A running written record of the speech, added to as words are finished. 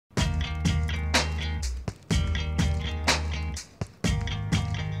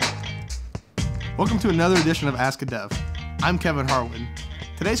Welcome to another edition of Ask a Dev. I'm Kevin Harwood.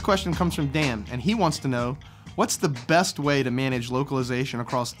 Today's question comes from Dan, and he wants to know, what's the best way to manage localization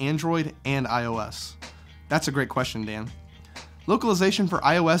across Android and iOS? That's a great question, Dan. Localization for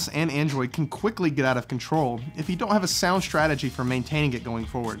iOS and Android can quickly get out of control if you don't have a sound strategy for maintaining it going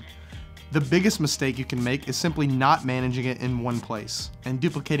forward. The biggest mistake you can make is simply not managing it in one place and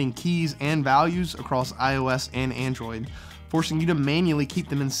duplicating keys and values across iOS and Android, forcing you to manually keep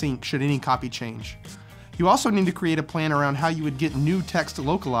them in sync should any copy change. You also need to create a plan around how you would get new text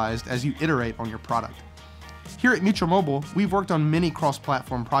localized as you iterate on your product. Here at Mutual Mobile, we've worked on many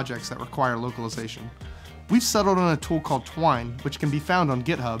cross-platform projects that require localization. We've settled on a tool called Twine, which can be found on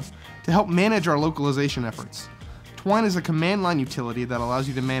GitHub, to help manage our localization efforts. Twine is a command line utility that allows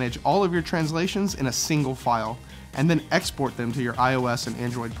you to manage all of your translations in a single file, and then export them to your iOS and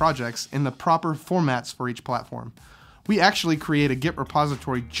Android projects in the proper formats for each platform. We actually create a Git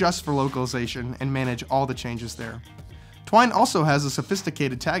repository just for localization and manage all the changes there. Twine also has a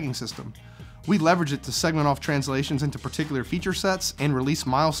sophisticated tagging system. We leverage it to segment off translations into particular feature sets and release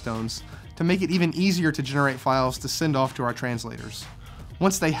milestones to make it even easier to generate files to send off to our translators.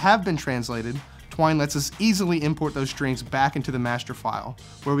 Once they have been translated, Twine lets us easily import those strings back into the master file,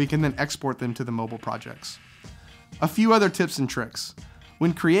 where we can then export them to the mobile projects. A few other tips and tricks.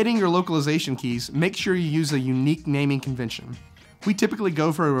 When creating your localization keys, make sure you use a unique naming convention. We typically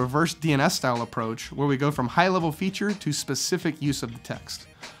go for a reverse DNS style approach, where we go from high-level feature to specific use of the text.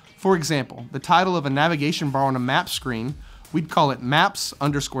 For example, the title of a navigation bar on a map screen, we'd call it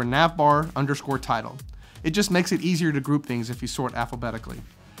maps_navbar_title. It just makes it easier to group things if you sort alphabetically.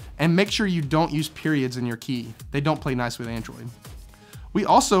 And make sure you don't use periods in your key. They don't play nice with Android. We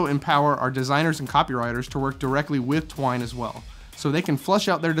also empower our designers and copywriters to work directly with Twine as well, so they can flesh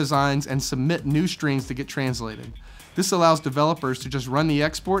out their designs and submit new strings to get translated. This allows developers to just run the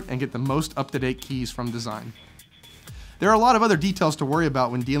export and get the most up-to-date keys from design. There are a lot of other details to worry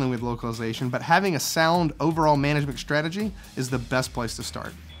about when dealing with localization, but having a sound overall management strategy is the best place to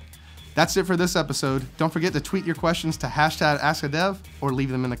start. That's it for this episode. Don't forget to tweet your questions to #AskADev or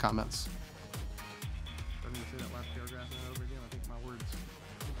leave them in the comments.